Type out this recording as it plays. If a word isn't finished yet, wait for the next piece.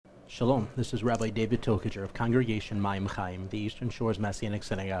Shalom, this is Rabbi David Tokajer of Congregation Mayim Chaim, the Eastern Shores Messianic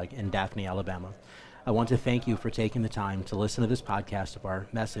Synagogue in Daphne, Alabama. I want to thank you for taking the time to listen to this podcast of our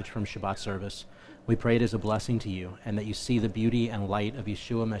message from Shabbat service. We pray it is a blessing to you and that you see the beauty and light of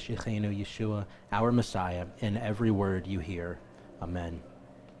Yeshua Meshiachenu, Yeshua, our Messiah, in every word you hear. Amen.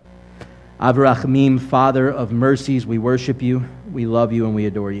 Avraham, Father of mercies, we worship you, we love you, and we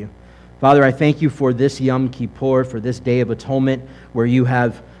adore you. Father, I thank you for this Yom Kippur, for this Day of Atonement, where you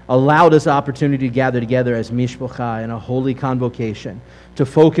have allowed us opportunity to gather together as mishpacha in a holy convocation to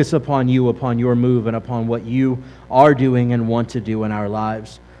focus upon you, upon your move, and upon what you are doing and want to do in our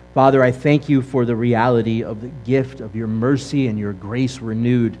lives. Father, I thank you for the reality of the gift of your mercy and your grace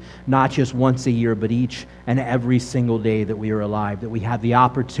renewed, not just once a year, but each and every single day that we are alive, that we have the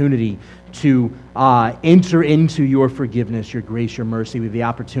opportunity to enter into your forgiveness, your grace, your mercy. We have the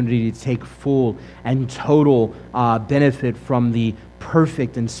opportunity to take full and total benefit from the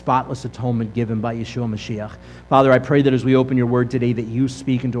perfect and spotless atonement given by Yeshua Mashiach. Father, I pray that as we open your word today, that you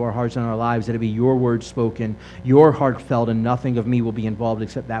speak into our hearts and our lives, that it be your word spoken, your heartfelt, and nothing of me will be involved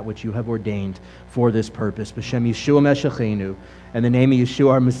except that which you have ordained for this purpose. B'Shem Yeshua Meshiachenu, in the name of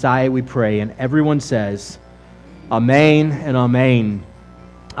Yeshua, our Messiah, we pray. And everyone says, Amen and Amen.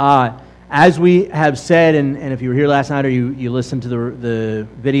 As we have said, and if you were here last night or you listened to the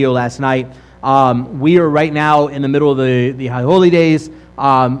video last night, we are right now in the middle of the High Holy Days.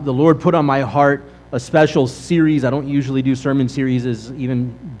 The Lord put on my heart a special series. I don't usually do sermon series, as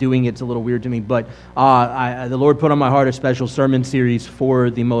even doing it's a little weird to me, but the Lord put on my heart a special sermon series for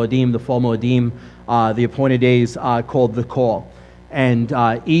the Moedim, the fall Moedim, the appointed days, called The Call. And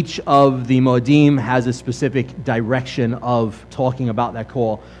each of the Moedim has a specific direction of talking about that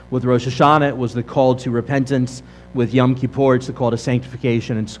call. With Rosh Hashanah, it was the call to repentance. With Yom Kippur, it's the call to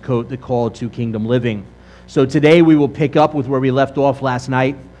sanctification, and Sukkot, the call to kingdom living. So today we will pick up with where we left off last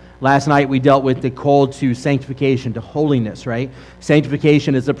night. Last night we dealt with the call to sanctification, to holiness, right?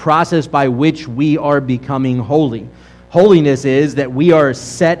 Sanctification is the process by which we are becoming holy. Holiness is that we are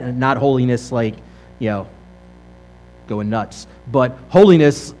set, not holiness like, going nuts, but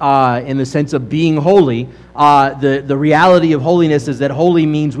holiness in the sense of being holy. The reality of holiness is that holy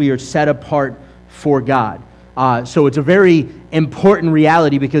means we are set apart for God. So it's a very important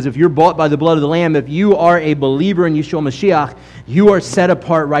reality, because if you're bought by the blood of the Lamb, if you are a believer in Yeshua Mashiach, you are set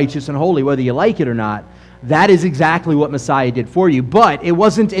apart, righteous, and holy, whether you like it or not. That is exactly what Messiah did for you. But it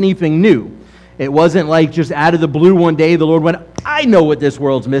wasn't anything new. It wasn't like just out of the blue one day the Lord went, I know what this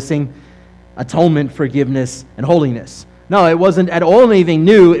world's missing: atonement, forgiveness, and holiness. No, it wasn't at all anything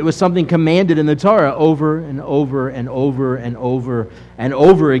new. It was something commanded in the Torah over and over and over and over and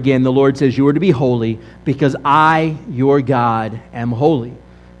over again. The Lord says, you are to be holy because I, your God, am holy.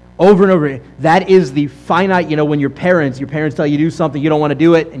 Over and over. That is the finite, when your parents tell you to do something, you don't want to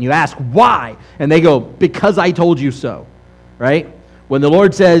do it, and you ask, why? And they go, because I told you so, right? When the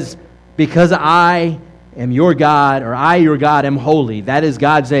Lord says, because I am your God, or I, your God, am holy, that is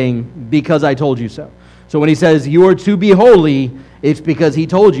God saying, because I told you so. So when he says you are to be holy, it's because he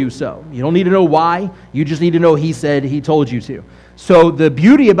told you so. You don't need to know why. You just need to know he said he told you to. So the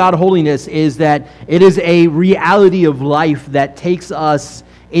beauty about holiness is that it is a reality of life that takes us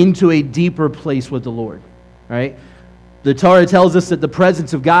into a deeper place with the Lord. Right? The Torah tells us that the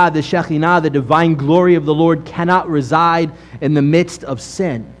presence of God, the Shekhinah, the divine glory of the Lord, cannot reside in the midst of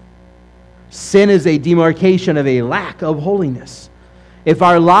sin. Sin is a demarcation of a lack of holiness. If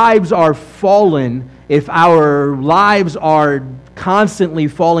our lives are fallen, if our lives are constantly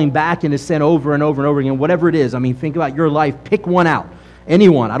falling back into sin over and over and over again, whatever it is, think about your life, pick one out.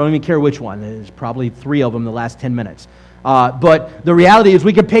 Anyone, I don't even care which one. There's probably 3 of them in the last 10 minutes. But the reality is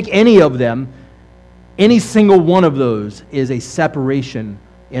we could pick any of them. Any single one of those is a separation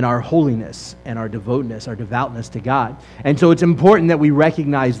in our holiness and our devoutness to God. And so it's important that we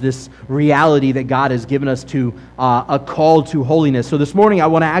recognize this reality that God has given us to a call to holiness. So this morning I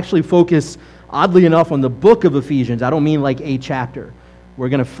want to actually focus, oddly enough, on the book of Ephesians. I don't mean like a chapter. We're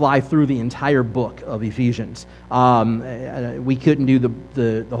going to fly through the entire book of Ephesians. We couldn't do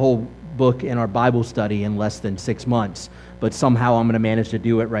the whole book in our Bible study in less than 6 months, but somehow I'm going to manage to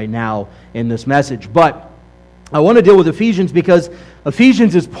do it right now in this message. But I want to deal with Ephesians because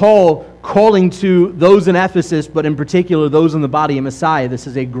Ephesians is Paul calling to those in Ephesus, but in particular those in the body of Messiah. This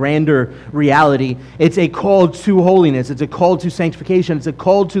is a grander reality. It's a call to holiness. It's a call to sanctification. It's a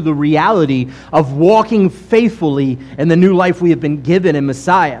call to the reality of walking faithfully in the new life we have been given in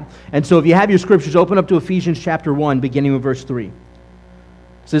Messiah. And so if you have your scriptures, open up to Ephesians chapter 1, beginning with verse 3.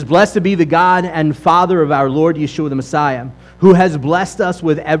 It says, "Blessed be the God and Father of our Lord Yeshua the Messiah, who has blessed us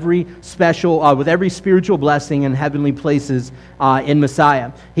with every spiritual blessing in heavenly places in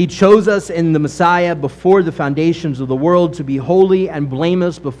Messiah. He chose us in the Messiah before the foundations of the world to be holy and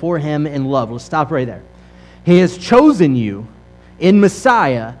blameless before Him in love. Let's stop right there. He has chosen you in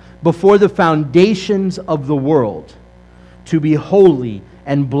Messiah before the foundations of the world to be holy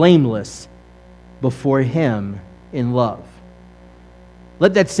and blameless before Him in love.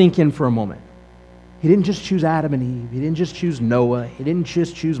 Let that sink in for a moment. He didn't just choose Adam and Eve. He didn't just choose Noah. He didn't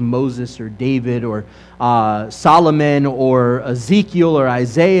just choose Moses or David or Solomon or Ezekiel or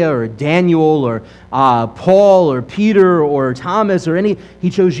Isaiah or Daniel or Paul or Peter or Thomas or any.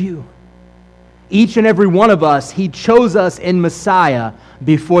 He chose you. Each and every one of us, He chose us in Messiah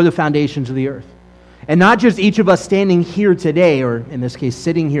before the foundations of the earth. And not just each of us standing here today, or in this case,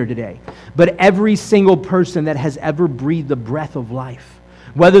 sitting here today, but every single person that has ever breathed the breath of life.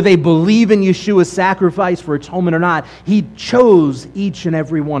 Whether they believe in Yeshua's sacrifice for atonement or not, He chose each and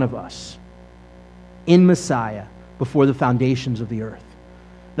every one of us in Messiah before the foundations of the earth.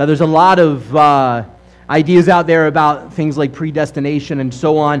 Now, there's a lot of ideas out there about things like predestination and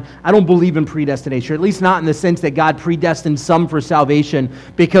so on. I don't believe in predestination, or at least not in the sense that God predestined some for salvation,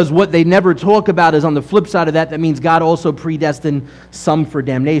 because what they never talk about is on the flip side of that means God also predestined some for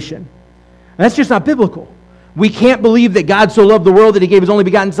damnation. And that's just not biblical. We can't believe that God so loved the world that He gave His only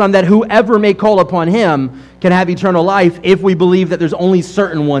begotten Son, that whoever may call upon Him can have eternal life, if we believe that there's only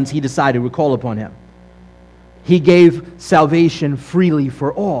certain ones He decided would call upon Him. He gave salvation freely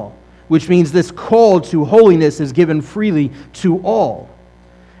for all, which means this call to holiness is given freely to all.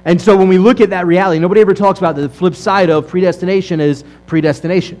 And so when we look at that reality, nobody ever talks about the flip side of predestination is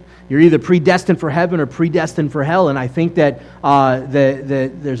predestination. You're either predestined for heaven or predestined for hell, and I think that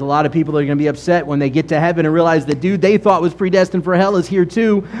there's a lot of people that are going to be upset when they get to heaven and realize that dude they thought was predestined for hell is here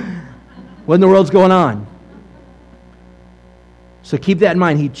too. What in the world's going on? So keep that in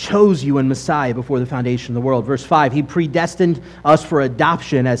mind. He chose you in Messiah before the foundation of the world. Verse 5, He predestined us for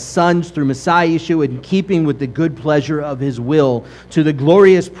adoption as sons through Messiah Yeshua, in keeping with the good pleasure of His will, to the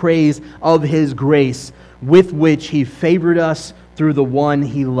glorious praise of His grace, with which He favored us through the one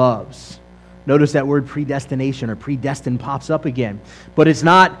He loves. Notice that word predestination or predestined pops up again. But it's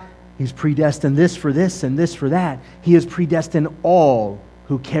not, He's predestined this for this and this for that. He has predestined all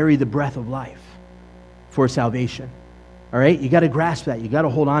who carry the breath of life for salvation. All right? You got to grasp that. You got to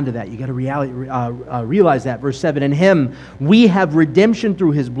hold on to that. You got to realize that. Verse 7, In Him we have redemption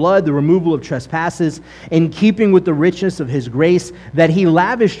through His blood, the removal of trespasses, in keeping with the richness of His grace that He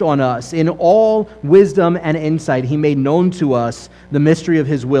lavished on us in all wisdom and insight. He made known to us the mystery of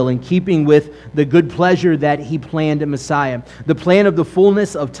His will, in keeping with the good pleasure that He planned in Messiah. The plan of the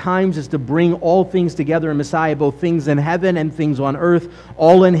fullness of times is to bring all things together in Messiah, both things in heaven and things on earth,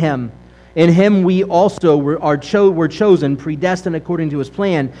 all in Him. In Him we also were chosen, predestined according to His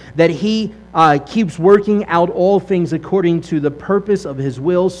plan, that He keeps working out all things according to the purpose of His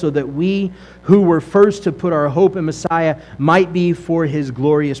will, so that we who were first to put our hope in Messiah might be for His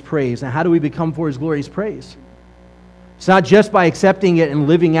glorious praise. Now, how do we become for His glorious praise? It's not just by accepting it and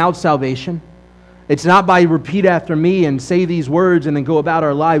living out salvation. It's not by repeat after me and say these words and then go about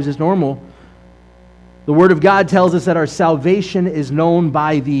our lives as normal. The Word of God tells us that our salvation is known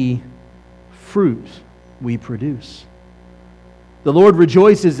by the fruit we produce. The Lord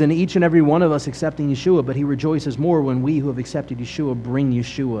rejoices in each and every one of us accepting Yeshua, but He rejoices more when we who have accepted Yeshua bring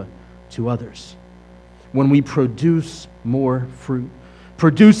Yeshua to others. When we produce more fruit.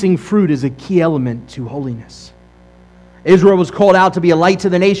 Producing fruit is a key element to holiness. Israel was called out to be a light to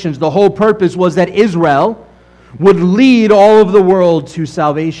the nations. The whole purpose was that Israel would lead all of the world to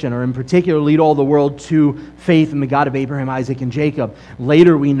salvation, or in particular lead all the world to faith in the God of Abraham, Isaac, and Jacob.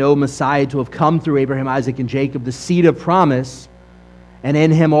 Later we know Messiah to have come through Abraham, Isaac, and Jacob, the seed of promise, and in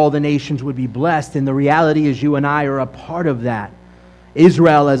Him all the nations would be blessed. And the reality is you and I are a part of that.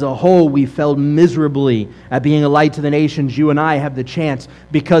 Israel as a whole, we failed miserably at being a light to the nations. You and I have the chance,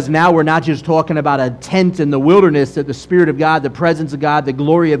 because now we're not just talking about a tent in the wilderness that the Spirit of God, the presence of God, the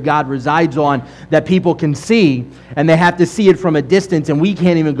glory of God resides on, that people can see, and they have to see it from a distance, and we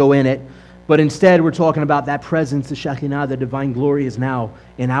can't even go in it. But instead, we're talking about that presence, the Shekinah, the divine glory is now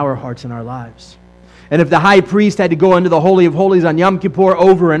in our hearts and our lives. And if the high priest had to go into the Holy of Holies on Yom Kippur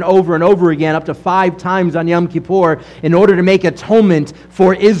over and over and over again, up to 5 times on Yom Kippur, in order to make atonement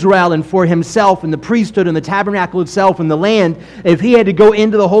for Israel and for himself and the priesthood and the tabernacle itself and the land, if he had to go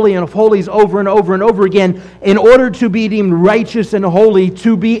into the Holy of Holies over and over and over again, in order to be deemed righteous and holy,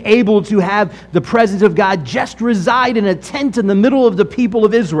 to be able to have the presence of God just reside in a tent in the middle of the people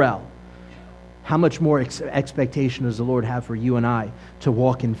of Israel, how much more expectation does the Lord have for you and I to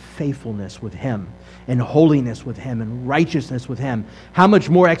walk in faithfulness with Him, in holiness with Him, in righteousness with Him? How much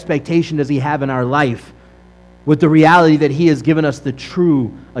more expectation does He have in our life with the reality that He has given us the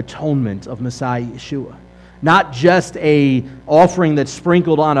true atonement of Messiah Yeshua? Not just a offering that's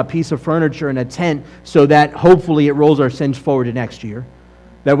sprinkled on a piece of furniture in a tent so that hopefully it rolls our sins forward to next year.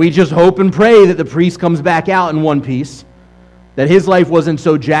 That we just hope and pray that the priest comes back out in one piece. That his life wasn't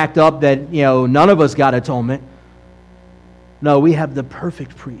so jacked up that, none of us got atonement. No, we have the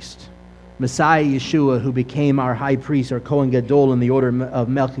perfect priest, Messiah Yeshua, who became our high priest, our Kohen Gadol in the order of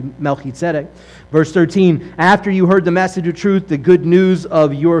Melchizedek. Verse 13, after you heard the message of truth, the good news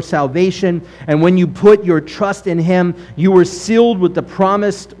of your salvation, and when you put your trust in Him, you were sealed with the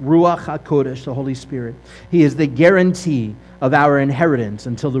promised Ruach HaKodesh, the Holy Spirit. He is the guarantee of our inheritance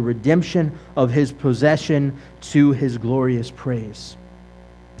until the redemption of His possession to His glorious praise.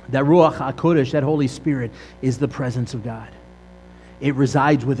 That Ruach HaKodesh, that Holy Spirit, is the presence of God. It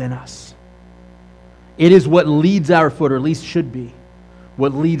resides within us. It is what leads our foot, or at least should be,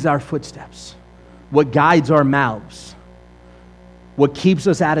 what leads our footsteps, what guides our mouths, what keeps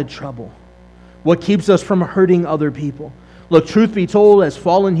us out of trouble, what keeps us from hurting other people. Look, truth be told, as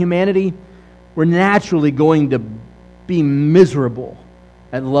fallen humanity, we're naturally going to be miserable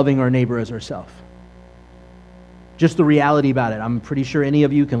at loving our neighbor as ourselves. Just the reality about it. I'm pretty sure any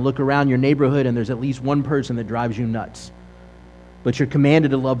of you can look around your neighborhood and there's at least one person that drives you nuts. But you're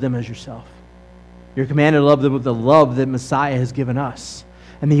commanded to love them as yourself. You're commanded to love them with the love that Messiah has given us.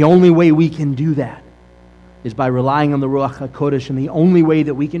 And the only way we can do that is by relying on the Ruach HaKodesh. And the only way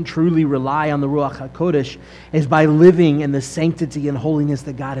that we can truly rely on the Ruach HaKodesh is by living in the sanctity and holiness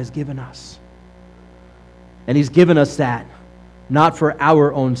that God has given us. And He's given us that, not for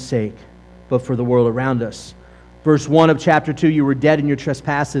our own sake, but for the world around us. Verse 1 of chapter 2, you were dead in your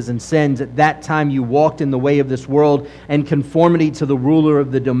trespasses and sins. At that time you walked in the way of this world in conformity to the ruler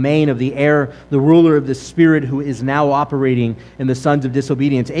of the domain of the air, the ruler of the spirit who is now operating in the sons of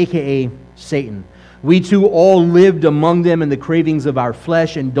disobedience, a.k.a. Satan. We too all lived among them in the cravings of our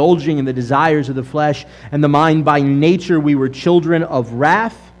flesh, indulging in the desires of the flesh and the mind. By nature we were children of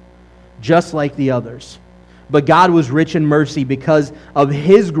wrath, just like the others. But God was rich in mercy because of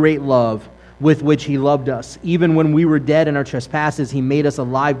His great love with which He loved us. Even when we were dead in our trespasses, He made us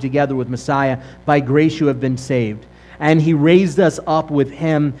alive together with Messiah. By grace you have been saved. And He raised us up with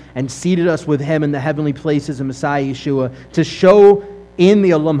Him and seated us with Him in the heavenly places in Messiah Yeshua, to show in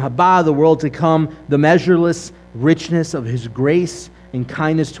the Olam Haba, the world to come, the measureless richness of His grace and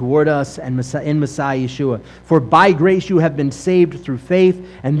kindness toward us and in Messiah Yeshua. For by grace you have been saved through faith,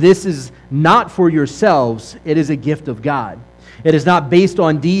 and this is not for yourselves, it is a gift of God. It is not based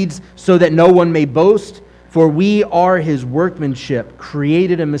on deeds, so that no one may boast, for we are His workmanship,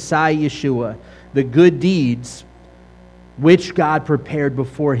 created in Messiah Yeshua, the good deeds which God prepared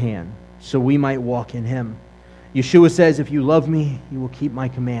beforehand, so we might walk in Him. Yeshua says, if you love me, you will keep my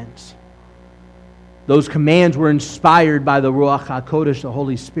commands. Those commands were inspired by the Ruach HaKodesh, the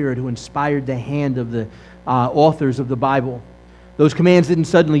Holy Spirit, who inspired the hand of the authors of the Bible. Those commands didn't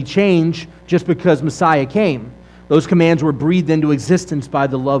suddenly change just because Messiah came. Those commands were breathed into existence by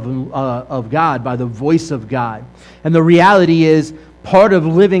the love of God, by the voice of God. And the reality is, part of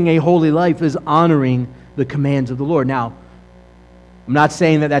living a holy life is honoring the commands of the Lord. Now, I'm not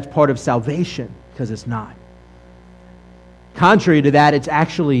saying that that's part of salvation, because it's not. Contrary to that, it's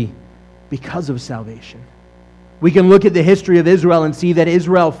actually because of salvation. We can look at the history of Israel and see that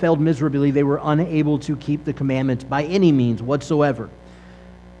Israel failed miserably. They were unable to keep the commandments by any means whatsoever.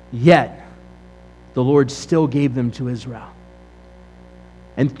 Yet, the Lord still gave them to Israel.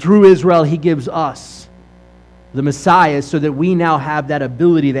 And through Israel, He gives us the Messiah so that we now have that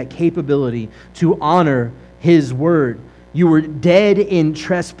ability, that capability to honor His word. You were dead in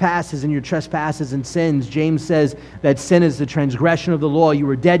trespasses, and your trespasses and sins. James says that sin is the transgression of the law. You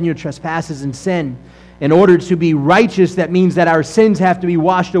were dead in your trespasses and sin. In order to be righteous, that means that our sins have to be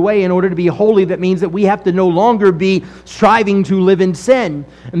washed away. In order to be holy, that means that we have to no longer be striving to live in sin.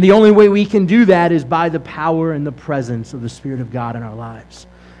 And the only way we can do that is by the power and the presence of the Spirit of God in our lives.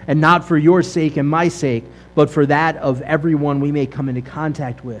 And not for your sake and my sake, but for that of everyone we may come into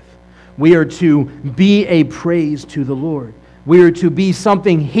contact with. We are to be a praise to the Lord. We are to be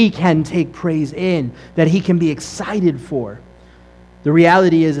something He can take praise in, that He can be excited for. The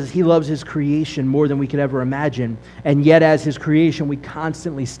reality is He loves His creation more than we could ever imagine. And yet as His creation, we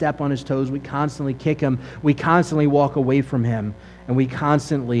constantly step on His toes. We constantly kick Him. We constantly walk away from Him. And we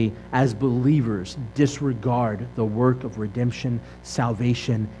constantly, as believers, disregard the work of redemption,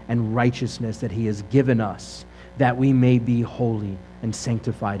 salvation, and righteousness that He has given us, that we may be holy and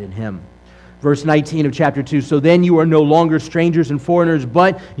sanctified in Him. Verse 19 of chapter 2, so then you are no longer strangers and foreigners,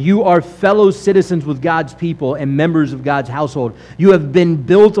 but you are fellow citizens with God's people and members of God's household. You have been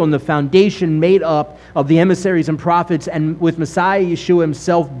built on the foundation made up of the emissaries and prophets, and with Messiah Yeshua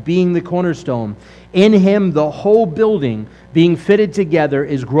himself being the cornerstone. In him the whole building being fitted together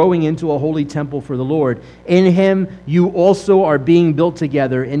is growing into a holy temple for the Lord. In him you also are being built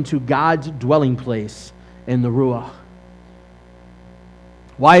together into God's dwelling place in the Ruach.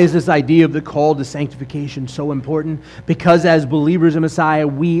 Why is this idea of the call to sanctification so important? Because as believers in Messiah,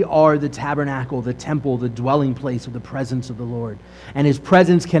 we are the tabernacle, the temple, the dwelling place of the presence of the Lord. And his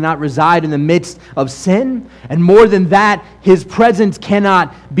presence cannot reside in the midst of sin. And more than that, his presence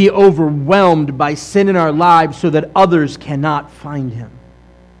cannot be overwhelmed by sin in our lives so that others cannot find him.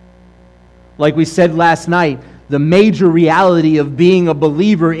 Like we said last night, the major reality of being a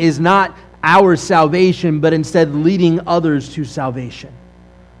believer is not our salvation, but instead leading others to salvation.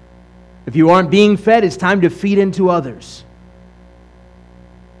 If you aren't being fed, it's time to feed into others.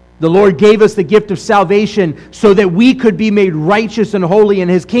 The Lord gave us the gift of salvation so that we could be made righteous and holy in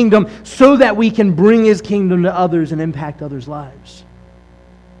his kingdom, so that we can bring his kingdom to others and impact others' lives.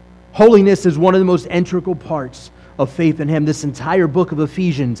 Holiness is one of the most integral parts of faith in him. This entire book of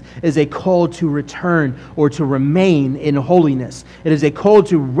Ephesians is a call to return or to remain in holiness. It is a call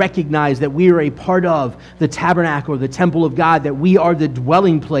to recognize that we are a part of the tabernacle, the temple of God, that we are the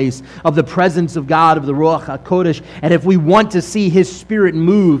dwelling place of the presence of God, of the Ruach HaKodesh. And if we want to see his Spirit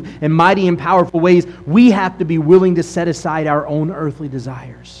move in mighty and powerful ways, we have to be willing to set aside our own earthly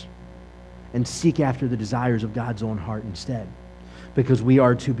desires and seek after the desires of God's own heart instead, because we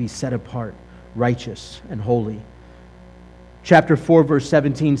are to be set apart, righteous, and holy. Chapter 4, verse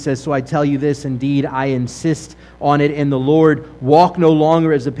 17 says, so I tell you this, indeed, I insist on it in the Lord. Walk no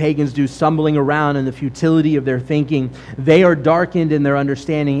longer as the pagans do, stumbling around in the futility of their thinking. They are darkened in their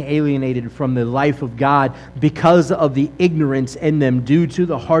understanding, alienated from the life of God because of the ignorance in them due to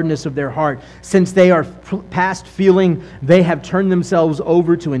the hardness of their heart. Since they are past feeling, they have turned themselves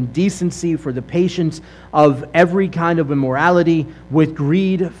over to indecency for the patience of every kind of immorality with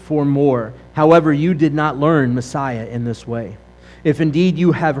greed for more. However, you did not learn Messiah in this way. If indeed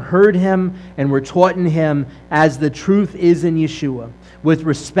you have heard him and were taught in him, as the truth is in Yeshua, with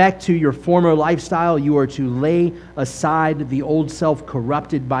respect to your former lifestyle, you are to lay aside the old self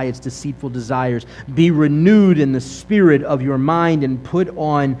corrupted by its deceitful desires. Be renewed in the spirit of your mind and put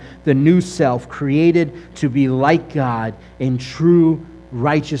on the new self, created to be like God in true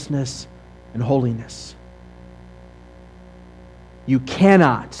righteousness and holiness. You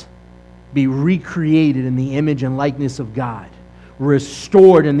cannot be recreated in the image and likeness of God,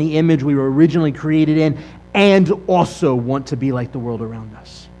 restored in the image we were originally created in, and also want to be like the world around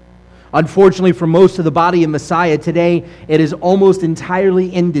us. Unfortunately, for most of the body of Messiah today, it is almost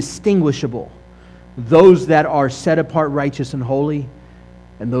entirely indistinguishable, those that are set apart, righteous, and holy,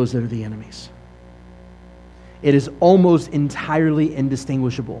 and those that are the enemies. It is almost entirely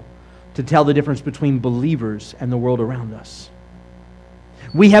indistinguishable to tell the difference between believers and the world around us.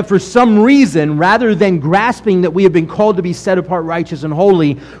 We have, for some reason, rather than grasping that we have been called to be set apart, righteous, and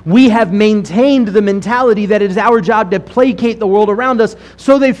holy, we have maintained the mentality that it is our job to placate the world around us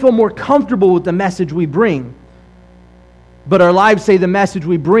so they feel more comfortable with the message we bring. But our lives say the message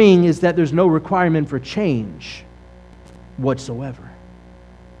we bring is that there's no requirement for change whatsoever.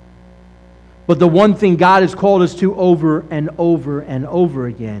 But the one thing God has called us to over and over and over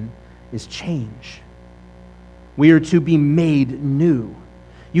again is change. We are to be made new.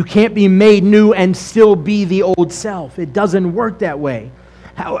 You can't be made new and still be the old self. It doesn't work that way.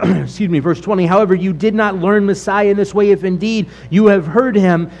 Verse 20, however, you did not learn Messiah in this way, if indeed you have heard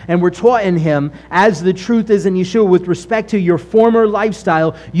him and were taught in him, as the truth is in Yeshua, with respect to your former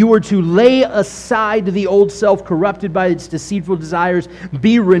lifestyle, you are to lay aside the old self corrupted by its deceitful desires,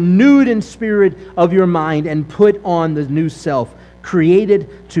 be renewed in spirit of your mind, and put on the new self, created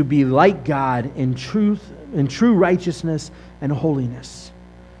to be like God in truth, in true righteousness and holiness.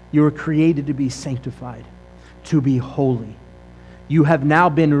 You are created to be sanctified, to be holy. You have now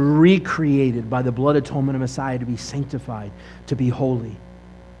been recreated by the blood atonement of Messiah to be sanctified, to be holy.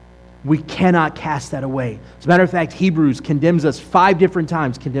 We cannot cast that away. As a matter of fact, Hebrews condemns us 5 different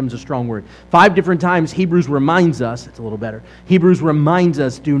times. Condemns a strong word. 5 different times Hebrews reminds us, it's a little better, Hebrews reminds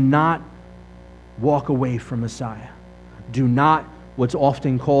us, do not walk away from Messiah. Do not, what's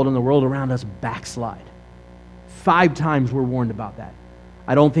often called in the world around us, backslide. 5 times we're warned about that.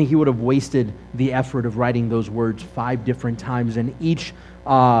 I don't think he would have wasted the effort of writing those words 5 different times, and each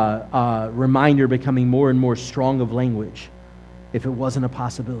reminder becoming more and more strong of language if it wasn't a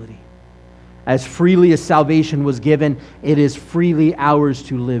possibility. As freely as salvation was given, it is freely ours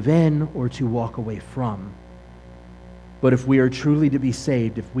to live in or to walk away from. But if we are truly to be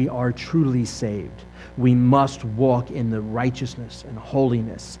saved, if we are truly saved, we must walk in the righteousness and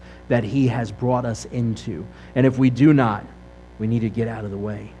holiness that He has brought us into. And if we do not, we need to get out of the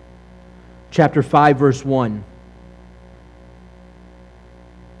way. Chapter 5, verse 1.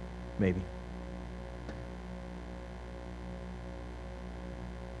 Maybe.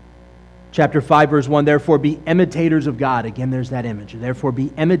 Chapter 5, verse 1, therefore be imitators of God. Again, there's that image. Therefore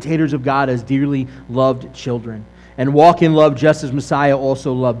be imitators of God as dearly loved children, and walk in love just as Messiah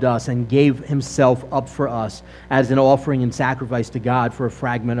also loved us and gave Himself up for us as an offering and sacrifice to God for a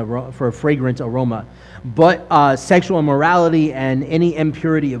fragrant aroma. But sexual immorality and any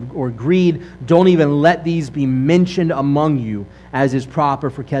impurity or greed, don't even let these be mentioned among you, as is proper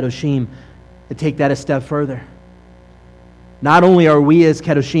for Kedoshim. To take that a step further. Not only are we as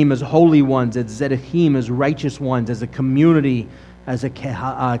Kedoshim, as holy ones, as Zedachim, as righteous ones, as a community, as a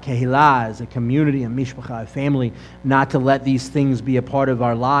Kehillah, as a community, a Mishpacha, a family, not to let these things be a part of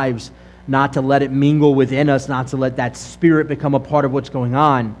our lives, not to let it mingle within us, not to let that spirit become a part of what's going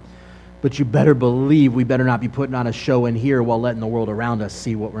on. But you better believe we better not be putting on a show in here while letting the world around us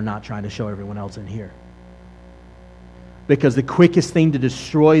see what we're not trying to show everyone else in here. Because the quickest thing to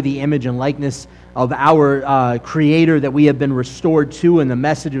destroy the image and likeness of our Creator that we have been restored to, and the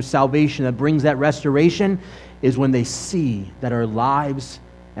message of salvation that brings that restoration, is when they see that our lives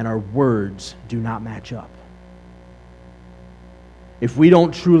and our words do not match up. If we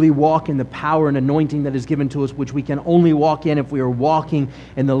don't truly walk in the power and anointing that is given to us, which we can only walk in if we are walking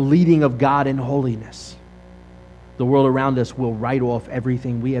in the leading of God in holiness, the world around us will write off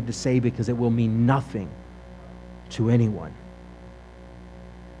everything we have to say because it will mean nothing to anyone.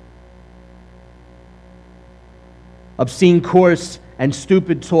 Obscene coarse and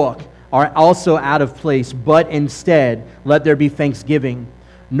stupid talk are also out of place, but instead let there be thanksgiving.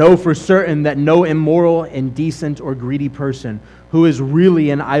 Know for certain that no immoral, indecent, or greedy person who is really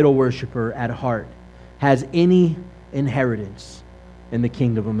an idol worshiper at heart has any inheritance in the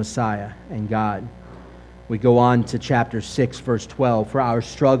kingdom of Messiah and God. We go on to chapter 6, verse 12. For our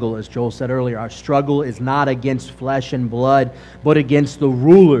struggle, as Joel said earlier, our struggle is not against flesh and blood, but against the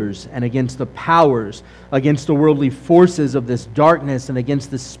rulers and against the powers, against the worldly forces of this darkness, and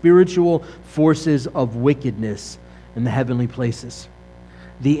against the spiritual forces of wickedness in the heavenly places.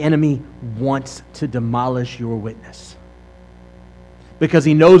 The enemy wants to demolish your witness because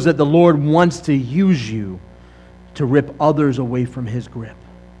he knows that the Lord wants to use you to rip others away from His grip.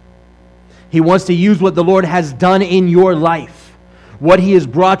 He wants to use what the Lord has done in your life, what He has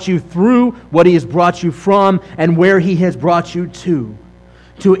brought you through, what He has brought you from, and where He has brought you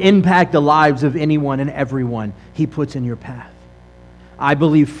to impact the lives of anyone and everyone He puts in your path. I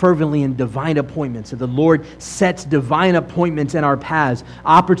believe fervently in divine appointments, that the Lord sets divine appointments in our paths,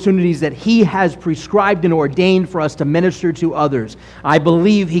 opportunities that He has prescribed and ordained for us to minister to others. I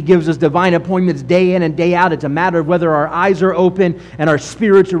believe He gives us divine appointments day in and day out. It's a matter of whether our eyes are open and our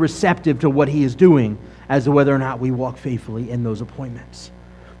spirits are receptive to what He is doing, as to whether or not we walk faithfully in those appointments.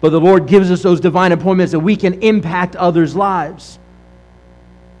 But the Lord gives us those divine appointments that we can impact others' lives.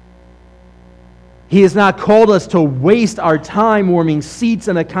 He has not called us to waste our time warming seats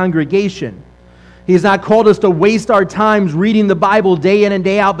in a congregation. He has not called us to waste our times reading the Bible day in and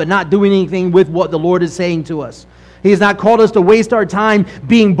day out, but not doing anything with what the Lord is saying to us. He has not called us to waste our time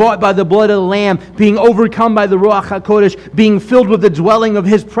being bought by the blood of the Lamb, being overcome by the Ruach HaKodesh, being filled with the dwelling of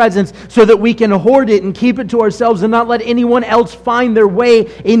His presence, so that we can hoard it and keep it to ourselves and not let anyone else find their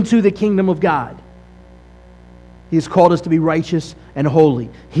way into the kingdom of God. He has called us to be righteous and holy.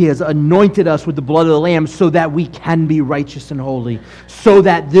 He has anointed us with the blood of the Lamb so that we can be righteous and holy, so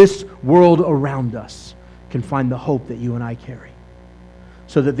that this world around us can find the hope that you and I carry,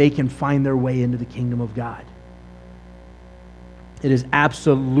 so that they can find their way into the kingdom of God. It is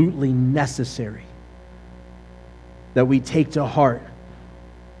absolutely necessary that we take to heart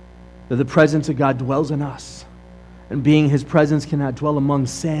that the presence of God dwells in us. And being His presence cannot dwell among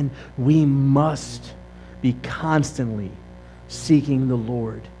sin, we must be constantly seeking the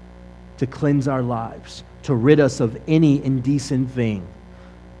Lord to cleanse our lives, to rid us of any indecent thing.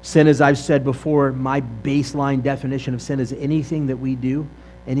 Sin, as I've said before, my baseline definition of sin is anything that we do,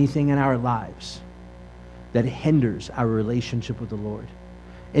 anything in our lives that hinders our relationship with the Lord.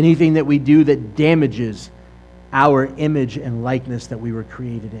 Anything that we do that damages our image and likeness that we were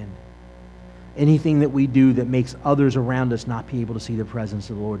created in. Anything that we do that makes others around us not be able to see the presence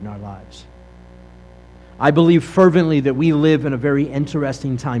of the Lord in our lives. I believe fervently that we live in a very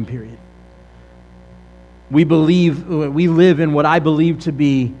interesting time period. We live in what I believe to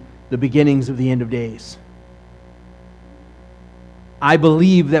be the beginnings of the end of days. I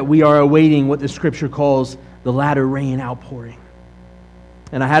believe that we are awaiting what the Scripture calls the latter rain outpouring.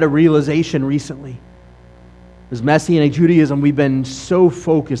 And I had a realization recently. As Messianic Judaism, we've been so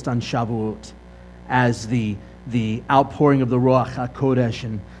focused on Shavuot as the outpouring of the Ruach HaKodesh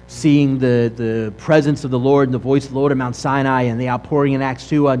and seeing the presence of the Lord and the voice of the Lord at Mount Sinai and the outpouring in Acts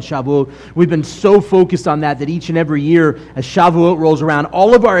 2 on Shavuot. We've been so focused on that each and every year as Shavuot rolls around,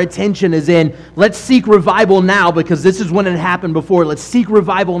 all of our attention is in, let's seek revival now because this is when it happened before. Let's seek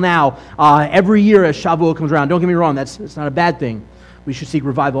revival now every year as Shavuot comes around. Don't get me wrong, it's not a bad thing. We should seek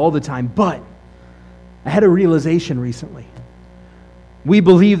revival all the time. But I had a realization recently. We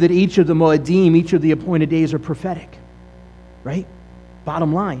believe that each of the Moedim, each of the appointed days are prophetic. Right?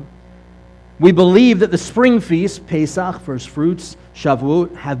 Bottom line. We believe that the spring feast, Pesach, first fruits,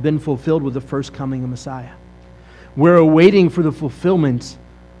 Shavuot, have been fulfilled with the first coming of Messiah. We're awaiting for the fulfillment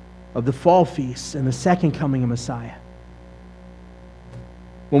of the fall feasts and the second coming of Messiah.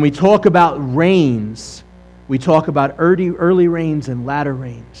 When we talk about rains, we talk about early rains and latter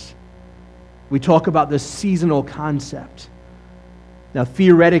rains. We talk about the seasonal concept. Now,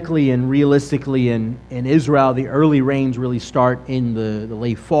 theoretically and realistically in Israel, the early rains really start in the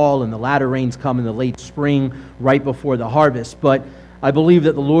late fall, and the latter rains come in the late spring, right before the harvest. But I believe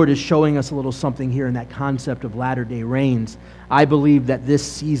that the Lord is showing us a little something here in that concept of latter-day rains. I believe that this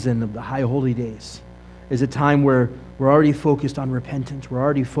season of the High Holy Days is a time where we're already focused on repentance. We're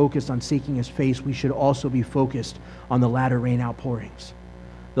already focused on seeking His face. We should also be focused on the latter rain outpourings,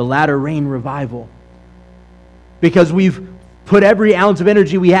 the latter rain revival. Because we've put every ounce of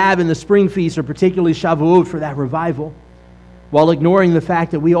energy we have in the spring feast, or particularly Shavuot, for that revival, while ignoring the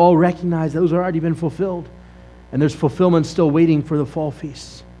fact that we all recognize those have already been fulfilled, and there's fulfillment still waiting for the fall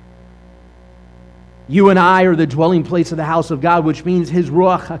feasts. You and I are the dwelling place of the house of God, which means His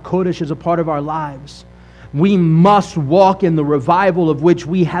Ruach HaKodesh is a part of our lives. We must walk in the revival of which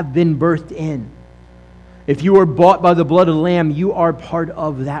we have been birthed in. If you are bought by the blood of the Lamb, you are part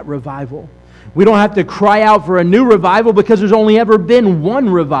of that revival. We don't have to cry out for a new revival because there's only ever been one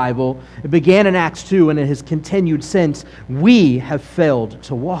revival. It began in Acts 2 and it has continued since. We have failed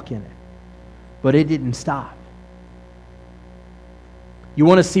to walk in it, but it didn't stop. You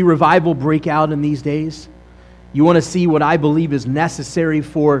want to see revival break out in these days? You want to see what I believe is necessary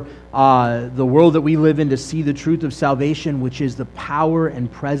for the world that we live in to see the truth of salvation, which is the power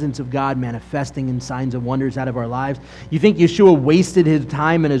and presence of God manifesting in signs and wonders out of our lives? You think Yeshua wasted His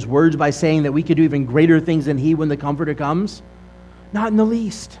time and His words by saying that we could do even greater things than He when the Comforter comes? Not in the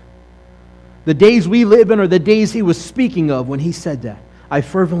least. The days we live in are the days He was speaking of when He said that. I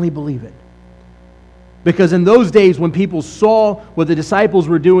fervently believe it. Because in those days when people saw what the disciples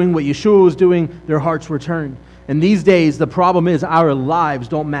were doing, what Yeshua was doing, their hearts were turned. And these days, the problem is our lives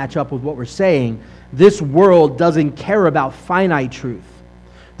don't match up with what we're saying. This world doesn't care about finite truth.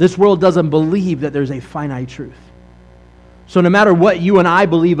 This world doesn't believe that there's a finite truth. So no matter what you and I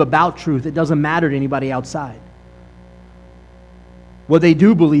believe about truth, it doesn't matter to anybody outside. What they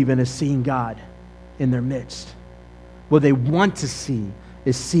do believe in is seeing God in their midst. What they want to see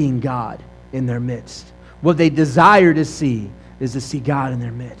is seeing God in their midst. What they desire to see is to see God in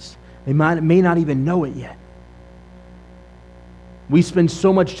their midst. They may not even know it yet. We spend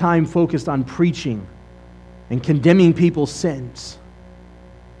so much time focused on preaching and condemning people's sins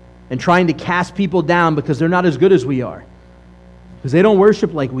and trying to cast people down because they're not as good as we are, because they don't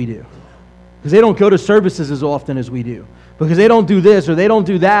worship like we do, because they don't go to services as often as we do, because they don't do this or they don't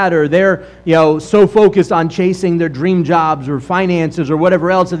do that, or they're so focused on chasing their dream jobs or finances or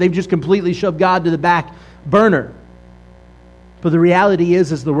whatever else that they've just completely shoved God to the back burner. But the reality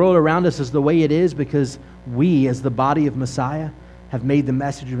is the world around us is the way it is because we, as the body of Messiah, have made the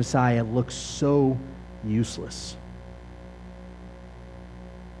message of Messiah look so useless.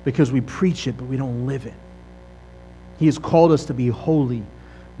 Because we preach it, but we don't live it. He has called us to be holy,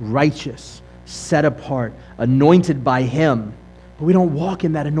 righteous, set apart, anointed by Him. But we don't walk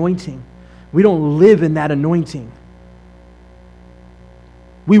in that anointing. We don't live in that anointing.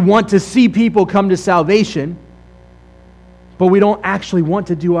 We want to see people come to salvation, but we don't actually want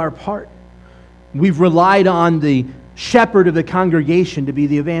to do our part. We've relied on the shepherd of the congregation to be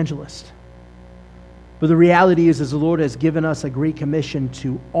the evangelist. But the reality is the Lord has given us a great commission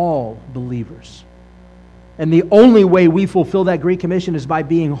to all believers. And the only way we fulfill that great commission is by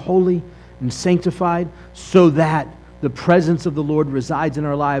being holy and sanctified so that the presence of the Lord resides in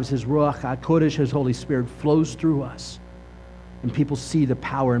our lives. His Ruach HaKodesh, His Holy Spirit, flows through us. And people see the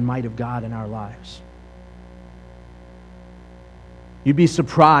power and might of God in our lives. You'd be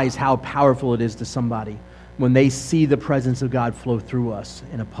surprised how powerful it is to somebody when they see the presence of God flow through us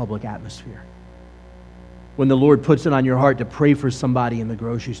in a public atmosphere. When the Lord puts it on your heart to pray for somebody in the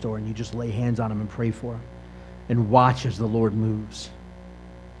grocery store and you just lay hands on them and pray for them and watch as the Lord moves.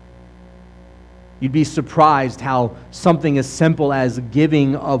 You'd be surprised how something as simple as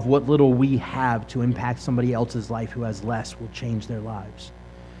giving of what little we have to impact somebody else's life who has less will change their lives.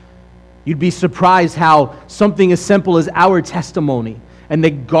 You'd be surprised how something as simple as our testimony and the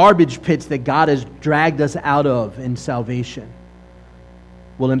garbage pits that God has dragged us out of in salvation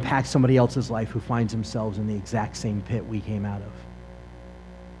will impact somebody else's life who finds themselves in the exact same pit we came out of.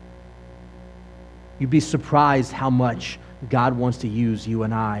 You'd be surprised how much God wants to use you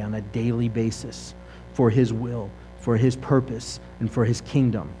and I on a daily basis for His will, for His purpose, and for His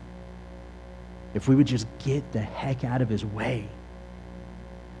kingdom. If we would just get the heck out of His way.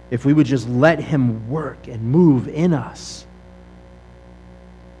 If we would just let Him work and move in us.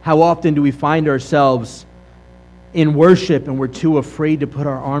 How often do we find ourselves in worship and we're too afraid to put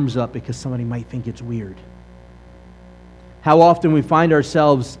our arms up because somebody might think it's weird? How often we find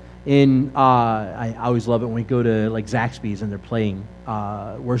ourselves in, I always love it when we go to like Zaxby's and they're playing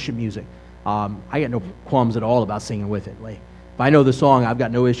worship music. I got no qualms at all about singing with it. Like, if I know the song, I've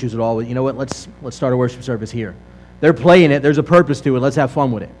got no issues at all with, you know what, let's start a worship service here. They're playing it, there's a purpose to it, let's have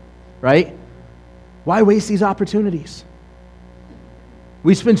fun with it, right? Why waste these opportunities?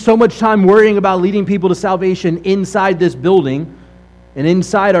 We spend so much time worrying about leading people to salvation inside this building and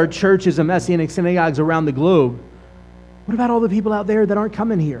inside our churches and Messianic synagogues around the globe. What about all the people out there that aren't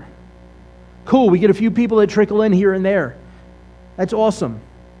coming here? Cool, we get a few people that trickle in here and there. That's awesome.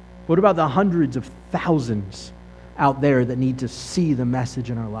 What about the hundreds of thousands out there that need to see the message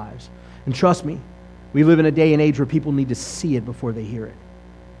in our lives? And trust me, we live in a day and age where people need to see it before they hear it.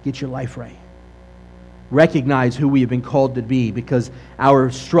 Get your life right. Recognize who we have been called to be, because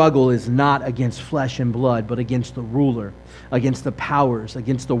our struggle is not against flesh and blood, but against the ruler, against the powers,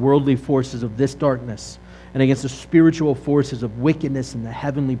 against the worldly forces of this darkness, and against the spiritual forces of wickedness in the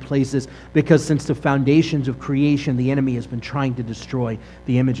heavenly places, because since the foundations of creation, the enemy has been trying to destroy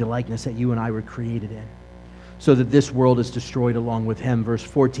the image and likeness that you and I were created in, so that this world is destroyed along with him. Verse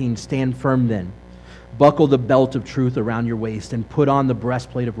 14, stand firm then. Buckle the belt of truth around your waist and put on the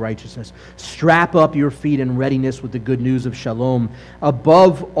breastplate of righteousness. Strap up your feet in readiness with the good news of shalom.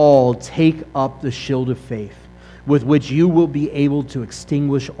 Above all, take up the shield of faith, with which you will be able to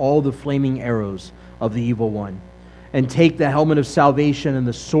extinguish all the flaming arrows of the evil one. And take the helmet of salvation and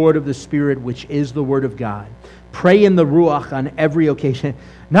the sword of the Spirit, which is the word of God. Pray in the Ruach on every occasion.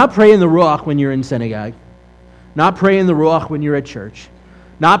 Not pray in the Ruach when you're in synagogue. Not pray in the Ruach when you're at church.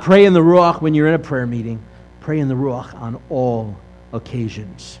 Not pray in the Ruach when you're in a prayer meeting. Pray in the Ruach on all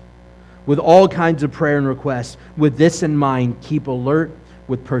occasions, with all kinds of prayer and requests. With this in mind, keep alert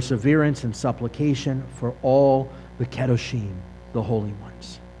with perseverance and supplication for all the Kedoshim, the holy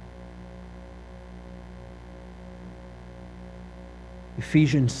ones.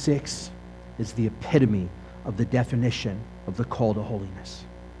 Ephesians 6 is the epitome of the definition of the call to holiness.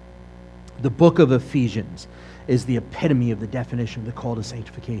 The book of Ephesians is the epitome of the definition of the call to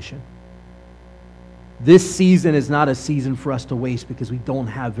sanctification. This season is not a season for us to waste, because we don't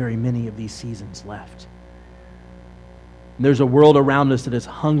have very many of these seasons left. And there's a world around us that is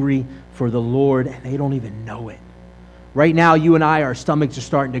hungry for the Lord, and they don't even know it. Right now, you and I, our stomachs are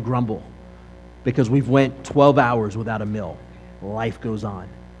starting to grumble because we've went 12 hours without a meal. Life goes on.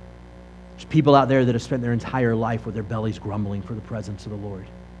 There's people out there that have spent their entire life with their bellies grumbling for the presence of the Lord.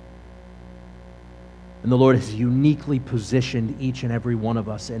 And the Lord has uniquely positioned each and every one of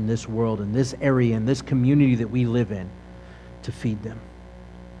us in this world, in this area, in this community that we live in, to feed them.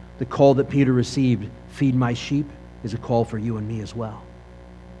 The call that Peter received, feed my sheep, is a call for you and me as well.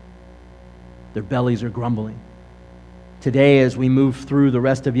 Their bellies are grumbling. Today, as we move through the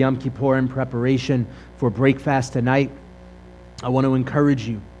rest of Yom Kippur in preparation for breakfast tonight, I want to encourage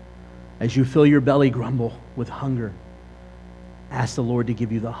you, as you feel your belly grumble with hunger, ask the Lord to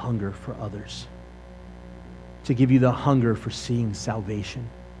give you the hunger for others, to give you the hunger for seeing salvation.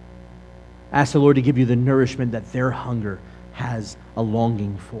 Ask the Lord to give you the nourishment that their hunger has a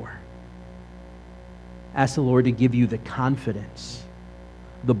longing for. Ask the Lord to give you the confidence,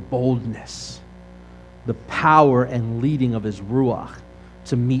 the boldness, the power and leading of His Ruach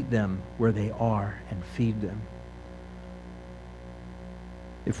to meet them where they are and feed them.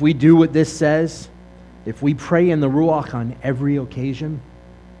 If we do what this says, if we pray in the Ruach on every occasion,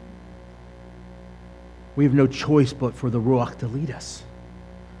 we have no choice but for the Ruach to lead us.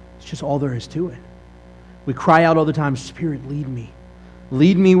 It's just all there is to it. We cry out all the time, Spirit, lead me.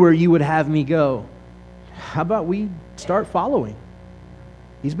 Lead me where you would have me go. How about we start following?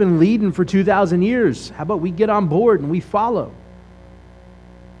 He's been leading for 2,000 years. How about we get on board and we follow?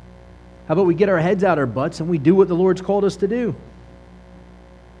 How about we get our heads out our butts and we do what the Lord's called us to do?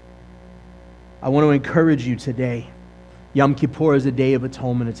 I want to encourage you today. Yom Kippur is a day of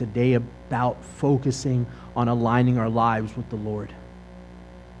atonement. It's a day about focusing on aligning our lives with the Lord.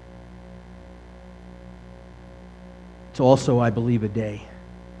 It's also, I believe, a day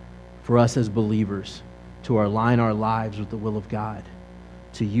for us as believers to align our lives with the will of God,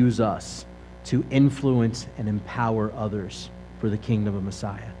 to use us to influence and empower others for the kingdom of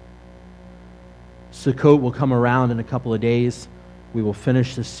Messiah. Sukkot will come around in a couple of days. We will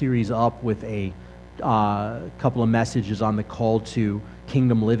finish the series up with a couple of messages on the call to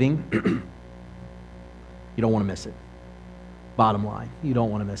kingdom living. You don't want to miss it. Bottom line, you don't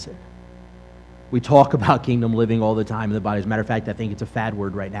want to miss it. We talk about kingdom living all the time in the body. As a matter of fact, I think it's a fad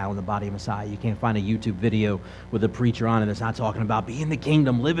word right now in the body of Messiah. You can't find a YouTube video with a preacher on it that's not talking about be in the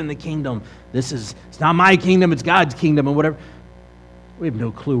kingdom, live in the kingdom. It's not my kingdom, it's God's kingdom and whatever. We have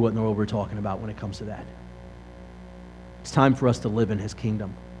no clue what in the world we're talking about when it comes to that. It's time for us to live in His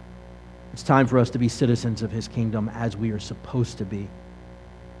kingdom. It's time for us to be citizens of His kingdom as we are supposed to be.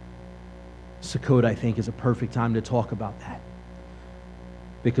 Sukkot, I think, is a perfect time to talk about that,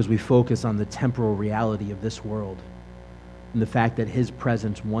 because we focus on the temporal reality of this world and the fact that His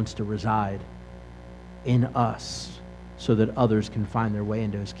presence wants to reside in us so that others can find their way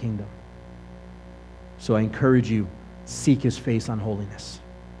into His kingdom. So I encourage you, seek His face on holiness.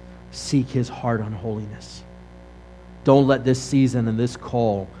 Seek His heart on holiness. Don't let this season and this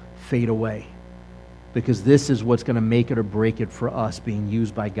call fade away, because this is what's going to make it or break it for us being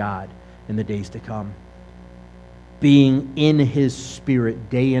used by God in the days to come. Being in His Spirit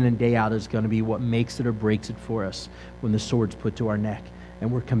day in and day out is going to be what makes it or breaks it for us when the sword's put to our neck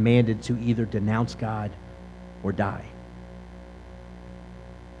and we're commanded to either denounce God or die.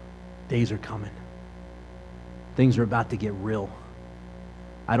 Days are coming. Things are about to get real.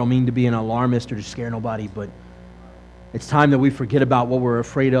 I don't mean to be an alarmist or to scare nobody, but it's time that we forget about what we're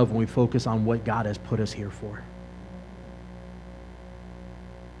afraid of and we focus on what God has put us here for.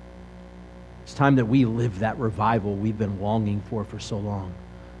 It's time that we live that revival we've been longing for so long.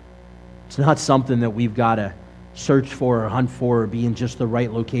 It's not something that we've got to search for or hunt for or be in just the right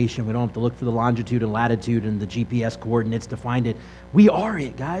location. We don't have to look for the longitude and latitude and the GPS coordinates to find it. We are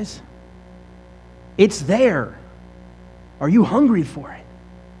it, guys. It's there. Are you hungry for it?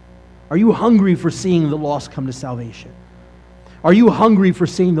 Are you hungry for seeing the lost come to salvation? Are you hungry for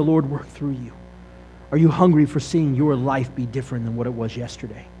seeing the Lord work through you? Are you hungry for seeing your life be different than what it was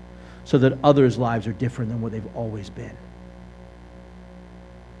yesterday, so that others' lives are different than what they've always been?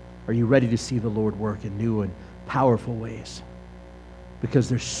 Are you ready to see the Lord work in new and powerful ways? Because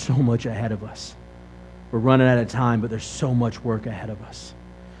there's so much ahead of us. We're running out of time, but there's so much work ahead of us.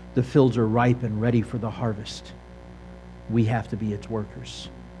 The fields are ripe and ready for the harvest. We have to be its workers.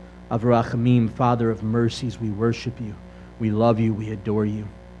 Avrachamim, Father of mercies, we worship you. We love you. We adore you.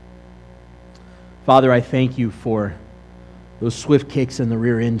 Father, I thank you for those swift kicks in the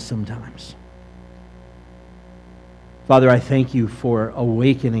rear end sometimes. Father, I thank you for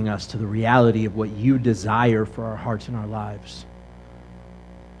awakening us to the reality of what you desire for our hearts and our lives.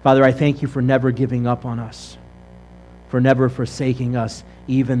 Father, I thank you for never giving up on us, for never forsaking us,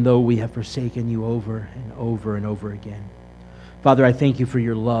 even though we have forsaken you over and over and over again. Father, I thank you for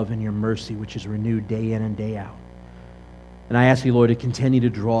your love and your mercy, which is renewed day in and day out. And I ask you, Lord, to continue to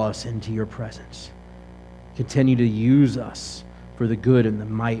draw us into your presence. Continue to use us for the good and the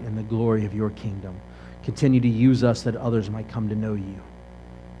might and the glory of your kingdom. Continue to use us that others might come to know you.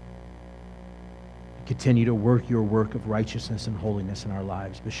 Continue to work your work of righteousness and holiness in our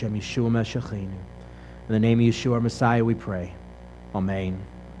lives. B'Shem Yeshua Meshachenu. In the name of Yeshua our Messiah we pray. Amen.